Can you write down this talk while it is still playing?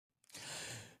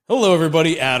Hello,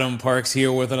 everybody. Adam Parks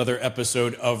here with another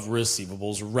episode of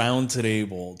Receivables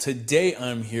Roundtable. Today,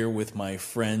 I'm here with my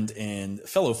friend and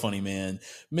fellow funny man,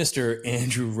 Mr.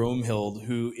 Andrew Roemhild,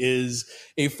 who is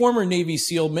a former Navy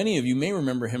SEAL. Many of you may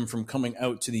remember him from coming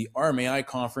out to the RMAI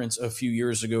conference a few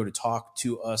years ago to talk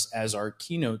to us as our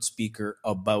keynote speaker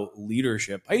about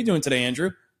leadership. How you doing today,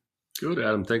 Andrew? Good,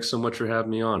 Adam. Thanks so much for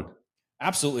having me on.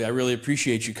 Absolutely. I really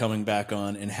appreciate you coming back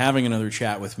on and having another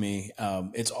chat with me.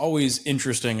 It's always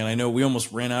interesting. And I know we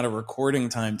almost ran out of recording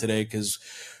time today because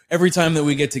every time that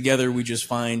we get together, we just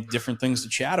find different things to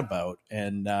chat about.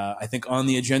 And I think on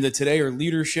the agenda today are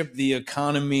leadership, the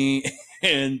economy,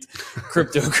 and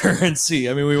cryptocurrency.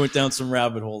 I mean, we went down some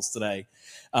rabbit holes today.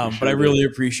 But I really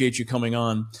appreciate you coming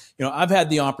on. You know, I've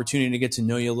had the opportunity to get to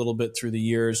know you a little bit through the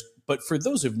years, but for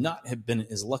those who have not have been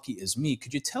as lucky as me,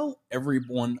 could you tell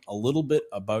everyone a little bit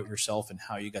about yourself and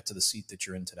how you got to the seat that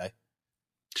you're in today?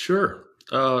 Sure.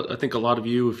 I think a lot of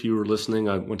you, if you were listening,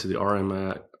 I went to the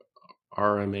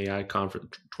RMAI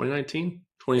conference 2019.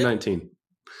 Yep.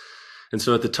 And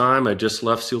so at the time I just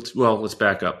left SEAL. Well, let's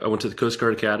back up. I went to the Coast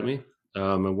Guard Academy.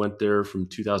 I went there from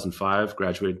 2005,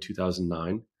 graduated in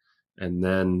 2009. And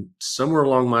then somewhere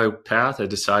along my path, I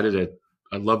decided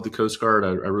I loved the Coast Guard.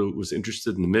 I really was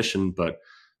interested in the mission, but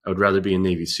I would rather be a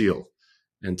Navy SEAL.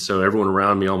 And so everyone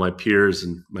around me, all my peers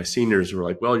and my seniors were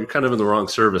like, well, you're kind of in the wrong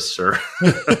service, sir.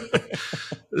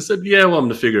 I said, yeah, well, I'm going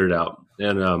to figure it out.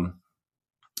 And,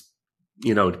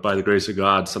 by the grace of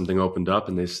God, something opened up,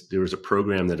 and there was a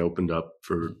program that opened up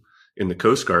in the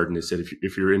Coast Guard. And they said,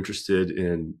 if you're interested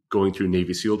in going through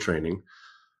Navy SEAL training,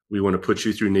 we want to put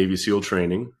you through Navy SEAL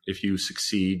training. If you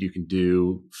succeed, you can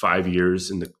do 5 years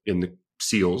in the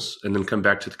SEALs and then come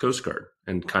back to the Coast Guard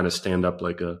and kind of stand up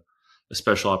like a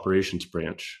special operations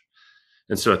branch.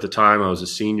 And so at the time I was a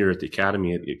senior at the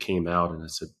academy, it came out, and I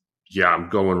said, yeah, I'm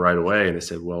going right away. And they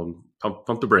said, well,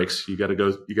 pump the brakes. You got to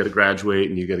go, you got to graduate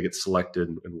and you got to get selected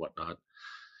and whatnot.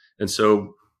 And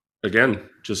so again,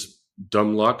 just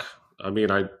dumb luck. I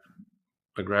mean, I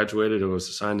graduated, I was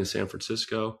assigned to San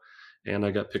Francisco, and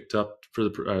I got picked up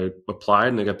I applied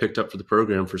and I got picked up for the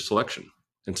program for selection.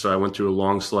 And so I went through a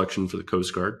long selection for the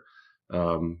Coast Guard. I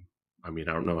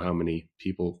don't know how many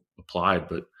people applied,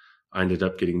 but I ended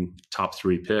up getting top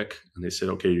 3 pick, and they said,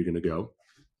 okay, you're going to go,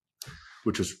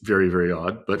 which was very, very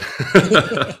odd, but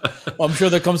well, I'm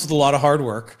sure that comes with a lot of hard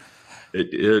work.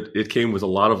 It came with a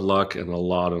lot of luck and a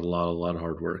lot of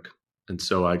hard work. And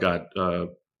so I got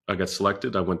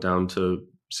selected. I went down to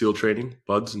SEAL training,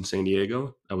 BUDS in San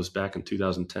Diego. I was back in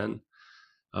 2010.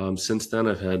 Since then,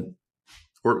 I've had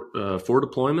four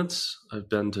deployments. I've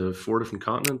been to 4 different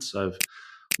continents. I've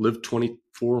lived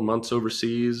 24 months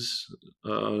overseas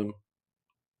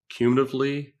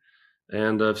cumulatively,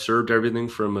 and I've served everything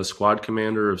from a squad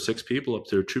commander of 6 people up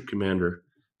to a troop commander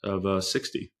of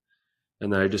 60.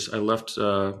 And then I left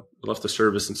the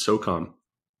service in SOCOM,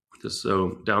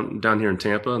 so down here in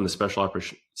Tampa, in the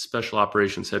special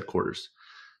operations headquarters.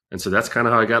 And so that's kind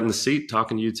of how I got in the seat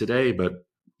talking to you today. But,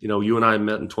 you and I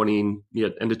met in end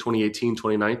of 2018,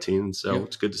 2019. So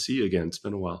It's good to see you again. It's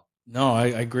been a while. No,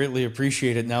 I greatly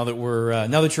appreciate it. Now that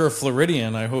now that you're a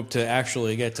Floridian, I hope to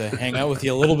actually get to hang out with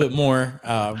you a little bit more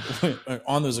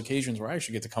on those occasions where I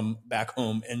actually get to come back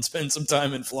home and spend some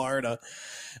time in Florida.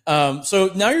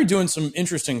 So now you're doing some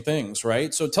interesting things,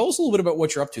 right? So tell us a little bit about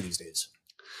what you're up to these days.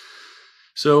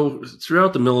 So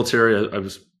throughout the military, I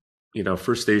was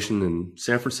first stationed in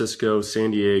San Francisco,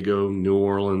 San Diego, New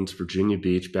Orleans, Virginia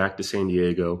Beach, back to San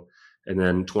Diego, and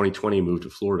then 2020 moved to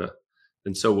Florida.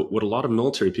 And so what a lot of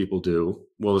military people do,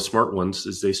 well, the smart ones,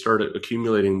 is they start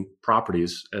accumulating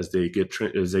properties as they get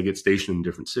stationed in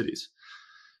different cities.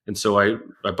 And so I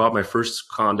bought my first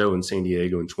condo in San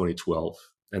Diego in 2012,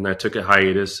 and I took a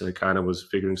hiatus, and I kind of was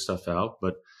figuring stuff out,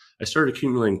 but I started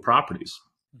accumulating properties,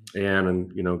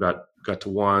 and got to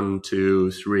 1,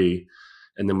 2, 3.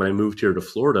 And then when I moved here to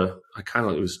Florida,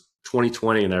 it was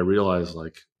 2020, and I realized,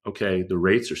 like, okay, the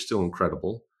rates are still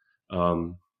incredible.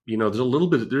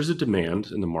 There's a demand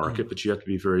in the market, but you have to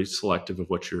be very selective of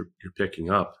what you're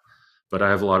picking up. But I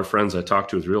have a lot of friends I talk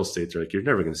to with real estate. They're like, you're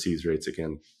never going to see these rates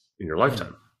again in your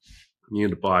lifetime. You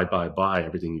need to buy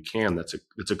everything you can. That's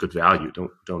a good value.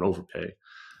 Don't overpay.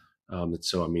 And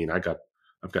so, I'm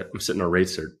sitting on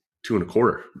rates that are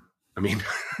 2.25.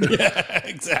 Yeah,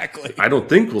 exactly. I don't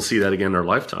think we'll see that again in our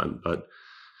lifetime. But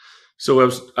so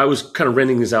I was kind of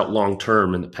renting these out long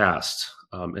term in the past,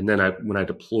 and then when I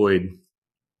deployed,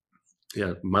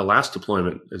 my last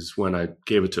deployment is when I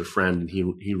gave it to a friend, and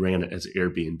he ran it as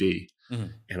Airbnb,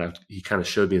 and he kind of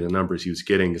showed me the numbers he was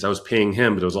getting, because I was paying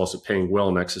him, but I was also paying well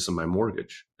in excess of my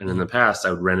mortgage. And in the past,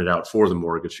 I would rent it out for the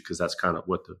mortgage, because that's kind of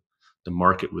what the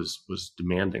market was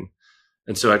demanding.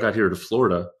 And so I got here to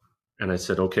Florida, and I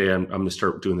said, okay, I'm going to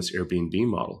start doing this Airbnb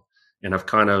model. And I've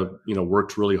kind of,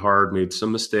 worked really hard, made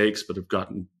some mistakes, but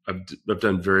I've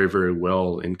done very, very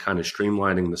well in kind of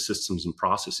streamlining the systems and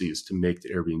processes to make the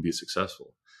Airbnb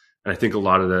successful. And I think a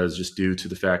lot of that is just due to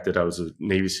the fact that I was a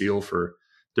Navy SEAL for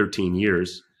 13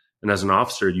 years. And as an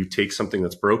officer, you take something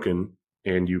that's broken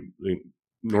and you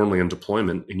normally in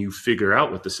deployment, and you figure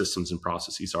out what the systems and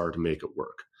processes are to make it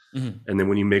work. Mm-hmm. And then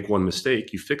when you make one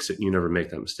mistake, you fix it and you never make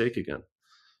that mistake again.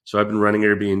 So I've been running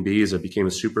Airbnbs. I became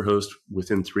a superhost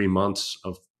within 3 months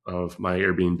of my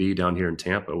Airbnb down here in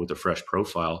Tampa with a fresh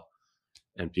profile.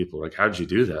 And people are like, how did you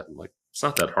do that? I'm like, it's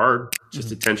not that hard. Just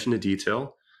mm-hmm. attention to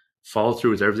detail, follow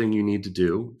through with everything you need to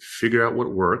do, figure out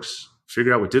what works,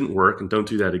 figure out what didn't work, and don't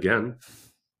do that again.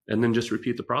 And then just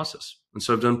repeat the process. And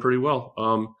so I've done pretty well.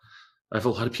 I have a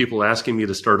lot of people asking me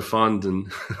to start a fund,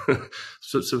 and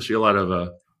especially a lot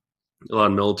of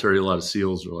military, a lot of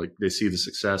SEALs are like, they see the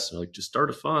success. They're like, just start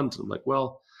a fund. I'm like,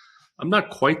 well, I'm not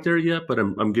quite there yet, but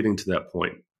I'm getting to that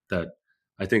point that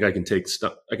I think I can take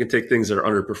things that are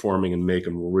underperforming and make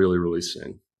them really, really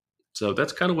sing. So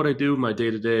that's kind of what I do my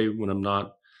day to day when I'm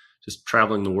not just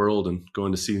traveling the world and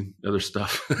going to see other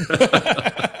stuff.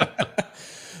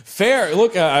 Fair.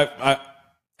 Look, I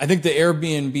think the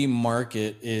Airbnb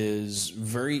market is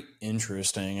very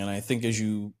interesting, and I think as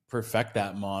you perfect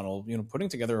that model, putting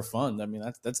together a fund, I mean,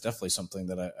 that's definitely something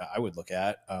that I would look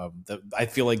at. I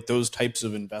feel like those types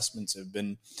of investments have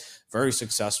been very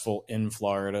successful in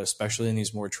Florida, especially in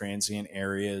these more transient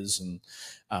areas, and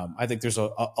I think there's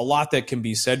a lot that can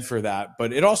be said for that.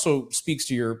 But it also speaks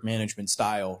to your management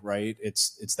style, right?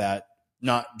 It's that.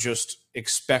 Not just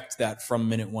expect that from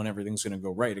minute one, everything's going to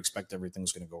go right, expect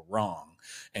everything's going to go wrong,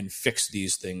 and fix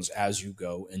these things as you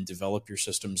go and develop your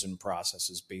systems and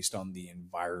processes based on the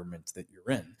environment that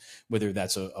you're in, whether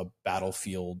that's a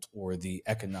battlefield or the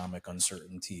economic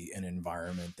uncertainty and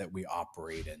environment that we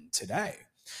operate in today.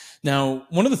 Now,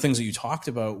 one of the things that you talked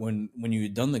about when you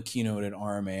had done the keynote at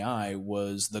RMAI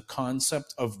was the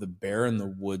concept of the bear in the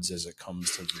woods as it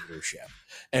comes to leadership.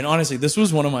 And honestly, this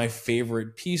was one of my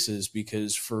favorite pieces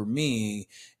because for me,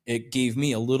 it gave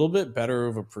me a little bit better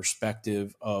of a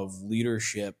perspective of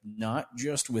leadership, not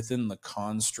just within the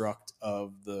construct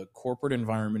of the corporate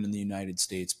environment in the United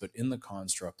States, but in the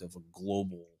construct of a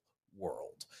global world.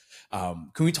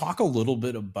 Can we talk a little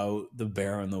bit about the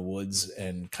bear in the woods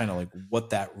and kind of like what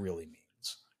that really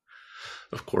means?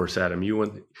 Of course, Adam,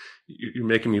 you're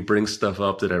making me bring stuff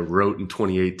up that I wrote in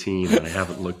 2018 and I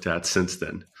haven't looked at since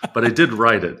then, but I did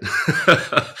write it.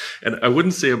 And I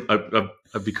wouldn't say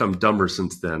I've become dumber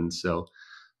since then. So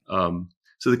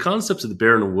the concept of the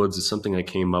bear in the woods is something I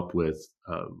came up with.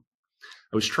 I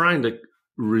was trying to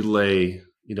relay,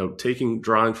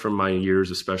 drawing from my years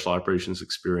of special operations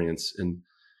experience and,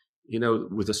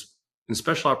 in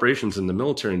special operations in the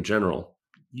military in general,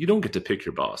 you don't get to pick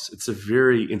your boss. It's a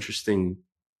very interesting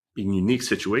and unique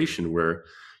situation where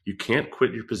you can't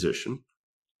quit your position.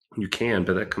 You can,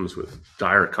 but that comes with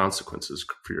dire consequences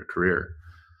for your career.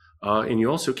 And you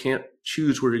also can't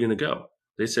choose where you're going to go.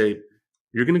 They say,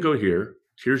 you're going to go here.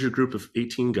 Here's your group of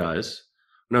 18 guys.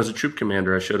 When I was a troop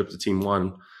commander, I showed up to team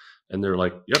 1 and they're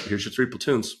like, yep, here's your 3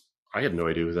 platoons. I had no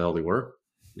idea who the hell they were.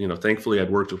 Thankfully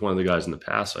I'd worked with one of the guys in the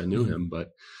past. So I knew him,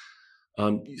 but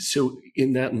so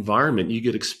in that environment, you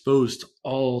get exposed to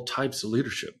all types of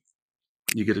leadership.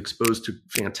 You get exposed to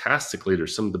fantastic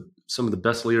leaders. Some of the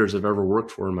best leaders I've ever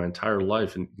worked for in my entire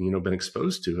life and, been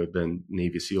exposed to have been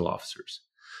Navy SEAL officers.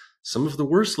 Some of the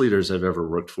worst leaders I've ever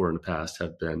worked for in the past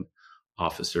have been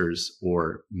officers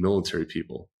or military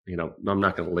people. I'm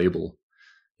not going to label,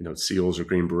 SEALs or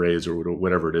Green Berets or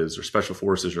whatever it is, or special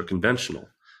forces or conventional.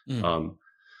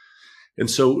 And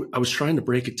so I was trying to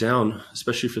break it down,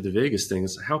 especially for the Vegas thing,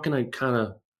 is how can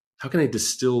I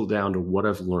distill down to what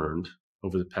I've learned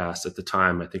over the past, at the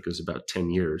time, I think it was about 10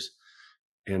 years.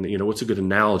 And, what's a good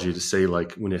analogy to say,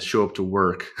 like when I show up to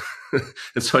work.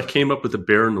 And so I came up with the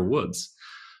bear in the woods.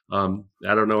 I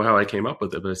don't know how I came up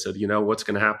with it, but I said, what's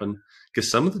going to happen? Because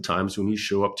some of the times when you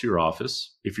show up to your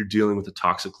office, if you're dealing with a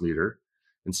toxic leader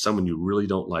and someone you really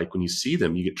don't like, when you see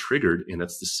them, you get triggered, and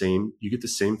you get the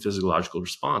same physiological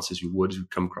response as you would if you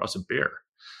come across a bear.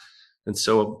 And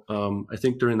so I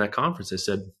think during that conference, I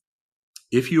said,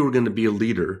 if you were going to be a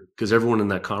leader, because everyone in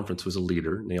that conference was a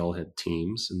leader and they all had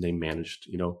teams and they managed,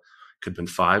 could have been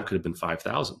 5, could have been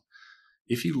 5,000.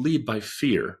 If you lead by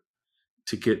fear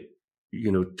to get,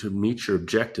 to meet your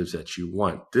objectives that you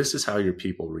want, this is how your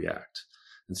people react.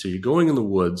 And so you're going in the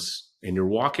woods and you're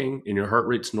walking and your heart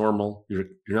rate's normal. You're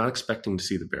not expecting to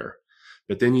see the bear,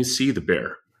 but then you see the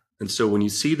bear And so when you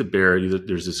see the bear,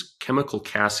 there's this chemical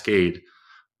cascade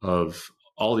of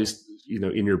all these,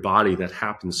 in your body that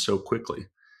happens so quickly.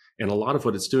 And a lot of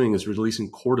what it's doing is releasing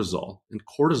cortisol. And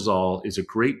cortisol is a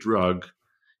great drug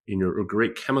a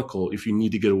great chemical if you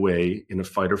need to get away in a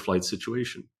fight or flight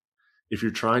situation. If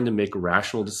you're trying to make a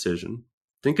rational decision,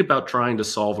 think about trying to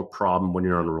solve a problem when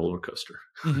you're on a roller coaster.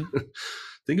 Mm-hmm.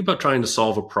 Think about trying to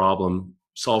solve a problem,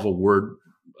 solve a word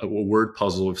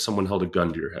puzzle if someone held a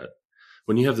gun to your head.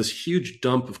 When you have this huge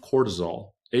dump of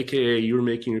cortisol, aka you're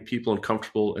making your people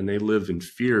uncomfortable and they live in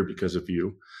fear because of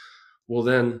you, well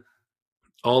then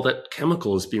all that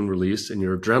chemical is being released and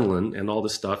your adrenaline and all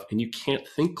this stuff, and you can't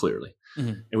think clearly. Mm-hmm.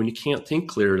 And when you can't think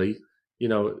clearly,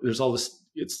 there's all this,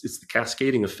 it's the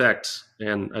cascading effect.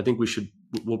 And I think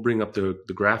we'll bring up the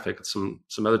graphic at some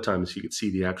other time so you could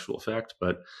see the actual effect,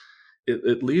 but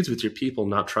it leads with your people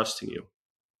not trusting you.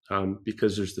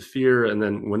 Because there's the fear. And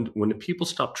then when the people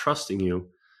stop trusting you,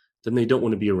 then they don't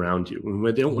want to be around you. And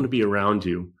when they don't want to be around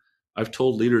you, I've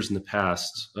told leaders in the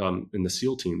past, in the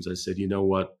SEAL teams, I said, you know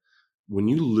what, when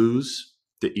you lose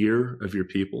the ear of your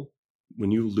people,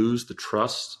 when you lose the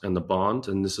trust and the bond,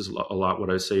 and this is a lot what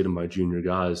I say to my junior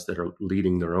guys that are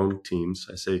leading their own teams,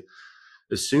 I say,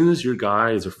 as soon as your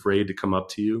guy is afraid to come up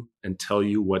to you and tell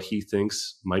you what he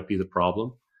thinks might be the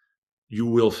problem, you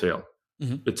will fail.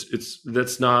 Mm-hmm.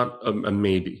 That's not a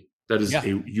maybe. That is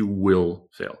you will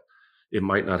fail. It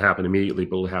might not happen immediately,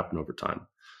 but it'll happen over time.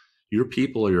 Your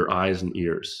people are your eyes and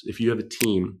ears. If you have a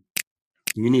team,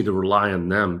 you need to rely on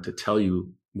them to tell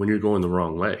you when you're going the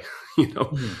wrong way.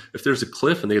 Mm-hmm. If there's a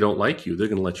cliff and they don't like you, they're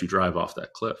going to let you drive off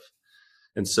that cliff.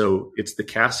 And so it's the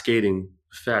cascading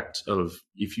effect of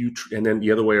and then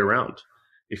the other way around.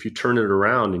 If you turn it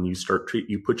around and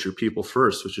you put your people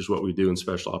first, which is what we do in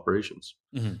special operations.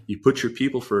 Mm-hmm. You put your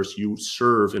people first, you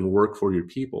serve and work for your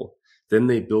people. Then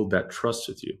they build that trust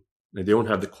with you. They don't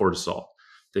have the cortisol.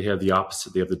 They have the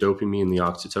opposite. They have the dopamine and the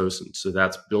oxytocin. So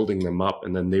that's building them up.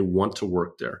 And then they want to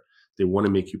work there. They want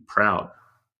to make you proud.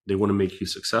 They want to make you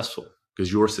successful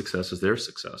because your success is their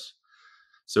success.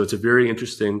 So it's a very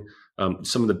interesting,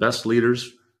 some of the best leaders,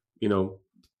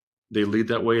 they lead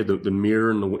that way, the mirror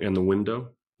and the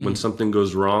window. When something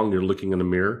goes wrong, you're looking in a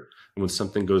mirror. And when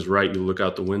something goes right, you look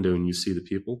out the window and you see the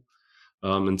people.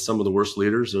 And some of the worst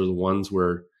leaders are the ones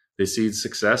where they see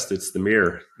success, it's the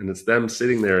mirror. And it's them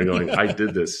sitting there and going, I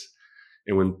did this.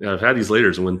 And when I've had these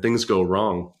leaders, and when things go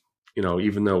wrong,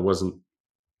 even though,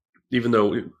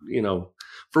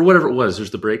 for whatever it was,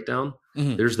 there's the breakdown,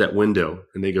 there's that window.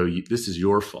 And they go, this is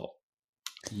your fault.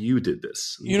 You did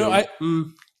this.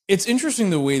 It's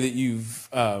interesting the way that you've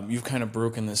kind of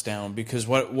broken this down, because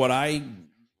one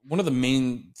of the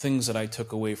main things that I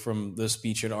took away from the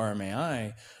speech at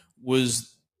RMAI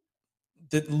was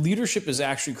that leadership is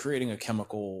actually creating a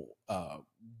chemical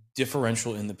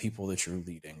differential in the people that you're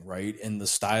leading, right? And the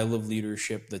style of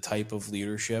leadership, the type of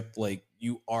leadership, like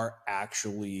you are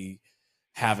actually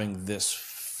having this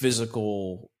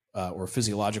physical or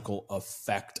physiological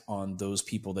effect on those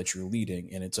people that you're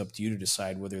leading. And it's up to you to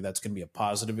decide whether that's going to be a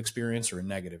positive experience or a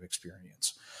negative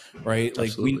experience, right?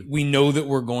 Absolutely. Like we know that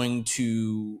we're going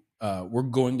to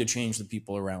change the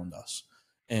people around us.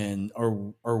 And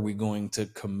are we going to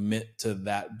commit to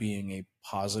that being a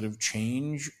positive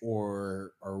change,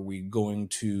 or are we going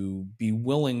to be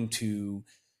willing to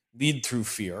lead through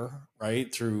fear,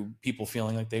 right? Through people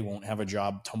feeling like they won't have a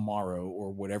job tomorrow, or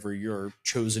whatever your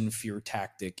chosen fear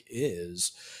tactic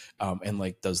is. And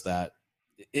like,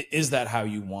 is that how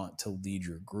you want to lead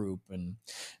your group? And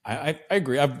I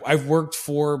agree. I've worked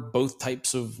for both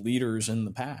types of leaders in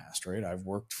the past, right? I've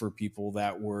worked for people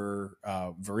that were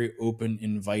very open,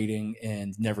 inviting,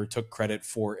 and never took credit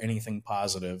for anything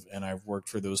positive. And I've worked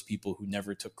for those people who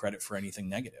never took credit for anything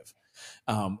negative.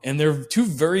 And they're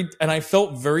and I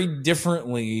felt very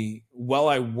differently while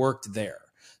I worked there.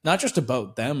 Not just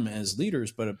about them as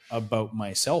leaders, but about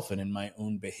myself and in my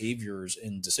own behaviors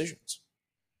and decisions.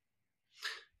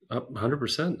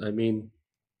 100%. I mean,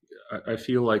 I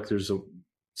feel like there's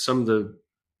some of the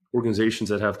organizations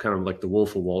that have kind of like the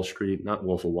Wolf of Wall Street, not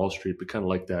Wolf of Wall Street, but kind of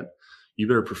like that, you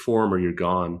better perform or you're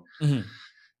gone.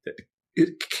 Mm-hmm.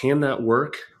 Can that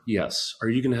work? Yes. Are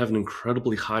you going to have an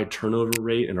incredibly high turnover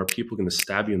rate, and are people going to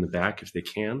stab you in the back if they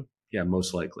can? Yeah,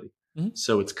 most likely. Mm-hmm.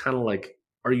 So it's kind of like,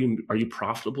 are you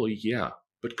profitable? Yeah.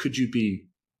 But could you be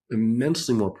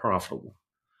immensely more profitable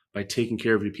by taking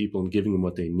care of your people and giving them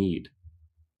what they need?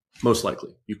 Most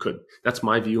likely you could. That's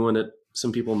my view on it.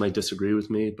 Some people might disagree with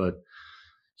me, but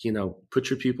put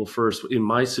your people first. In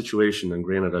my situation, and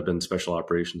granted, I've been in special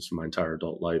operations for my entire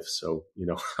adult life, so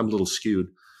I'm a little skewed.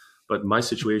 But in my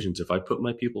situations, if I put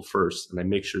my people first and I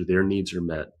make sure their needs are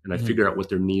met, and I figure out what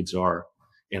their needs are,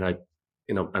 and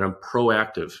and I'm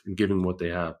proactive in giving what they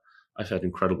have, I've had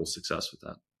incredible success with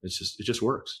that. It just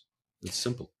works. It's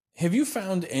simple. Have you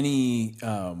found any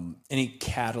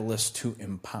catalyst to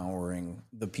empowering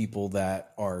the people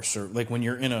that are like when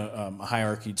you're in a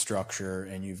hierarchied structure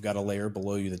and you've got a layer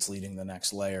below you that's leading the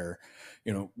next layer?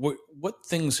 What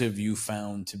things have you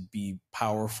found to be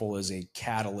powerful as a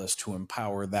catalyst to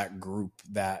empower that group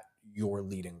that you're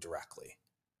leading directly?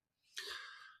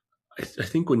 I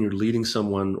think when you're leading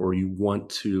someone or you want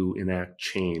to enact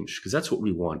change, because that's what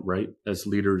we want, right? As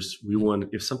leaders, we want,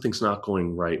 if something's not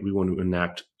going right, we want to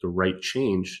enact the right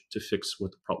change to fix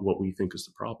what we think is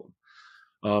the problem.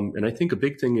 And I think a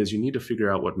big thing is you need to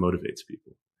figure out what motivates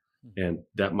people. And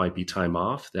that might be time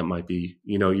off. That might be,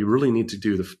 you really need to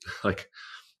do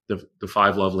the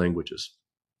 5 love languages.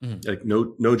 Mm-hmm. Like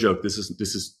no joke. This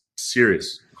is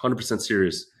serious, 100%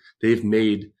 serious. They've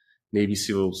made Navy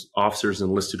SEALs officers and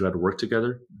enlisted who had to work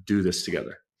together do this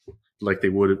together, like they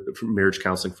would for marriage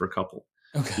counseling for a couple.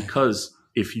 Okay. Because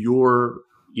if you're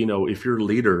a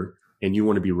leader and you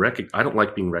want to be recognized, I don't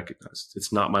like being recognized.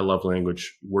 It's not my love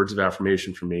language. Words of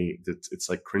affirmation for me, it's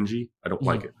like cringy. I don't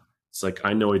like it. It's like,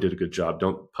 I know I did a good job.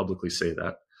 Don't publicly say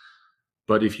that.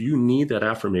 But if you need that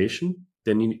affirmation,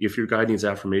 then if your guy needs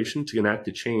affirmation to enact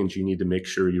a change, you need to make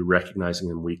sure you're recognizing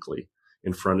him weekly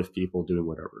in front of people doing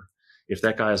whatever. If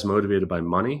that guy is motivated by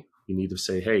money, you need to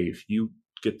say, hey, if you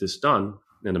get this done,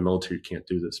 in the military, you can't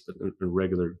do this, but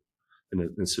in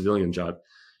a civilian job,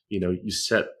 you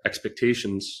set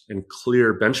expectations and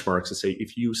clear benchmarks and say,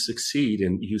 if you succeed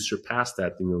and you surpass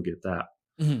that, then you'll get that.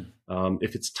 Mm-hmm.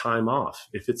 If it's time off,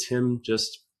 if it's him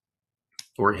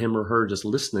or her just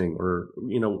listening, or,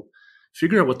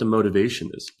 figure out what the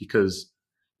motivation is, because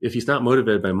if he's not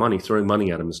motivated by money, throwing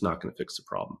money at him is not going to fix the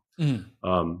problem.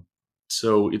 Mm-hmm.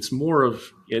 So it's more of,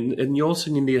 and you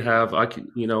also need to have,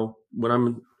 when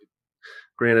I'm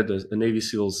granted a Navy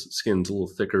SEAL's skin's a little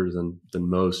thicker than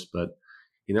most, but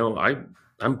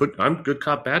I'm good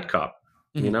cop, bad cop.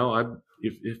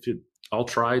 Mm-hmm. I'll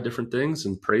try different things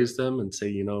and praise them and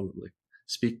say, like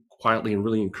speak quietly and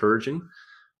really encouraging.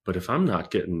 But if I'm not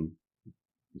getting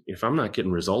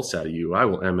results out of you, I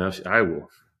will MF.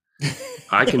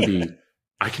 I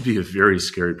can be a very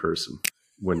scary person.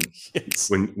 When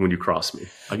you cross me,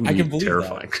 I can be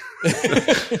terrifying.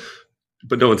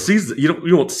 But no one sees that.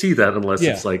 You won't see that unless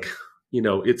it's like,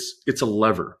 it's a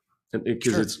lever,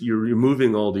 because you're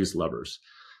removing all these levers.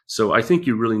 So I think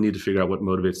you really need to figure out what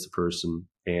motivates the person,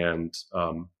 and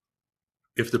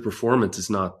if the performance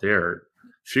is not there,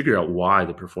 figure out why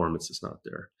the performance is not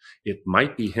there. It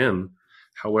might be him,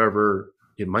 however,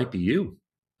 it might be you.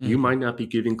 Mm-hmm. You might not be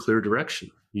giving clear direction.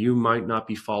 You might not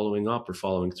be following up or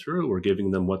following through or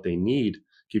giving them what they need,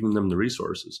 giving them the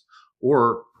resources.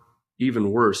 Or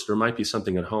even worse, there might be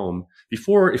something at home. If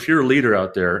you're a leader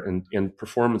out there and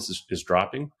performance is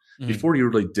dropping, mm-hmm. before you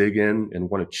really dig in and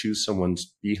want to choose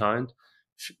someone's behind,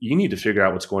 you need to figure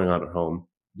out what's going on at home.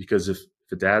 Because if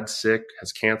the dad's sick,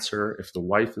 has cancer, if the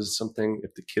wife is something,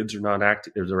 if the kids are not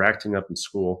acting, if they're acting up in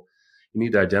school, you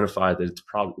need to identify that it's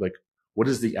probably like, what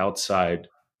is the outside,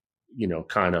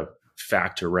 kind of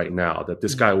factor right now that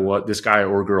this guy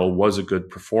or girl was a good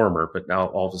performer, but now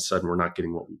all of a sudden we're not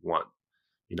getting what we want.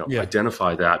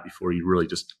 Identify that before you really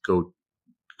just go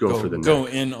for the neck. Go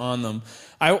in on them.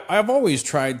 I've always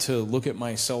tried to look at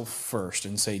myself first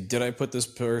and say, did I put this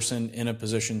person in a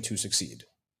position to succeed?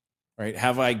 Right?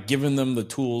 Have I given them the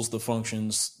tools, the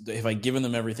functions? Have I given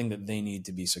them everything that they need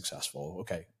to be successful?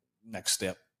 Okay, next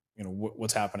step.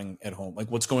 What's happening at home,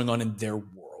 like what's going on in their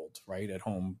world, right? At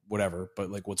home, whatever, but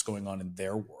like what's going on in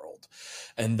their world,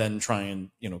 and then try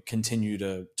and, continue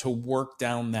to work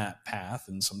down that path.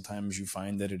 And sometimes you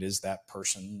find that it is that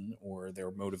person or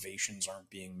their motivations aren't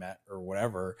being met or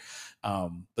whatever.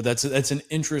 But that's an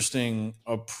interesting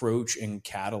approach and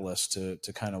catalyst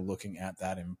to kind of looking at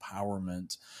that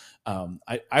empowerment.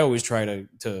 I always try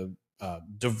to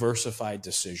diversify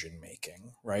decision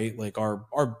making, right? Like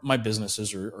my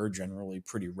businesses are generally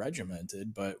pretty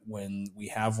regimented, but when we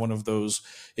have one of those,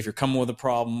 if you're coming with a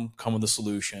problem, come with a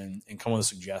solution, and come with a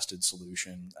suggested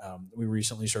solution. We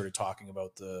recently started talking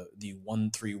about the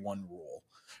 1-3-1 rule,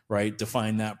 right?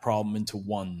 Define that problem into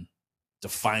one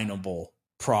definable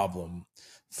problem,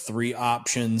 3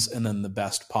 options, and then the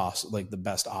best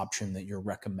option that you're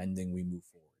recommending we move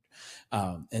forward.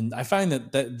 And I find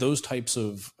that those types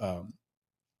of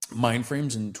mind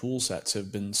frames and tool sets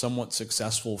have been somewhat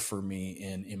successful for me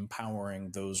in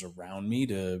empowering those around me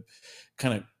to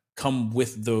kind of come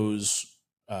with those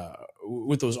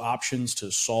options to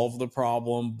solve the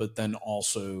problem, but then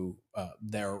also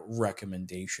their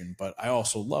recommendation. But I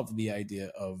also love the idea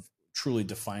of truly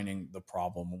defining the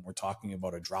problem, when we're talking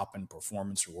about a drop in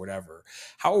performance or whatever,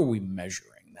 how are we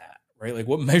measuring that? Right? Like,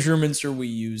 what measurements are we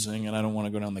using? And I don't want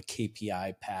to go down the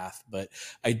KPI path, but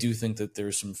I do think that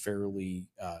there's some fairly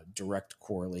direct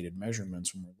correlated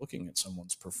measurements when we're looking at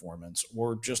someone's performance,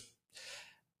 or just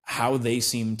how they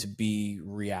seem to be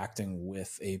reacting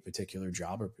with a particular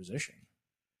job or position,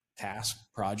 task,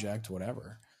 project,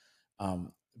 whatever.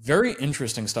 Very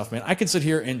interesting stuff, man. I could sit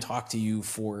here and talk to you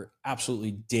for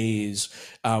absolutely days.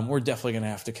 We're definitely going to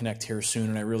have to connect here soon.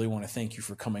 And I really want to thank you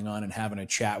for coming on and having a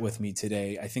chat with me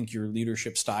today. I think your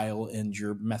leadership style and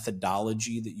your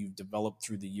methodology that you've developed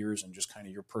through the years, and just kind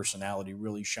of your personality,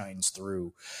 really shines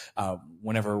through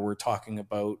whenever we're talking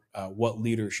about what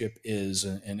leadership is.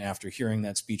 And after hearing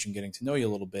that speech and getting to know you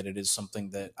a little bit, it is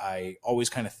something that I always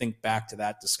kind of think back to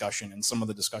that discussion and some of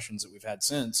the discussions that we've had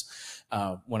since,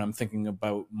 when I'm thinking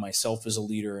about myself as a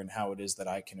leader and how it is that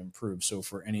I can improve. So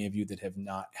for any of you that have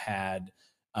not had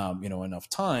enough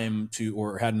time to,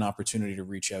 or had an opportunity to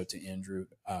reach out to Andrew,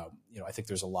 I think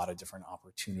there's a lot of different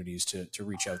opportunities to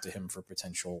reach out to him for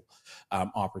potential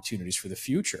opportunities for the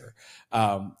future.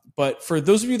 But for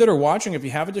those of you that are watching, if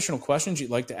you have additional questions you'd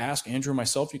like to ask Andrew or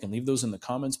myself, you can leave those in the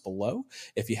comments below.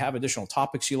 If you have additional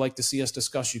topics you'd like to see us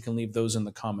discuss, you can leave those in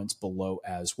the comments below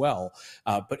as well.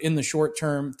 But in the short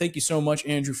term, thank you so much,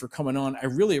 Andrew, for coming on. I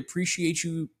really appreciate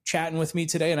you chatting with me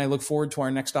today, and I look forward to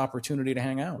our next opportunity to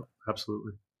hang out.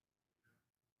 Absolutely.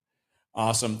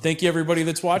 Awesome. Thank you, everybody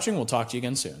that's watching. We'll talk to you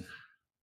again soon.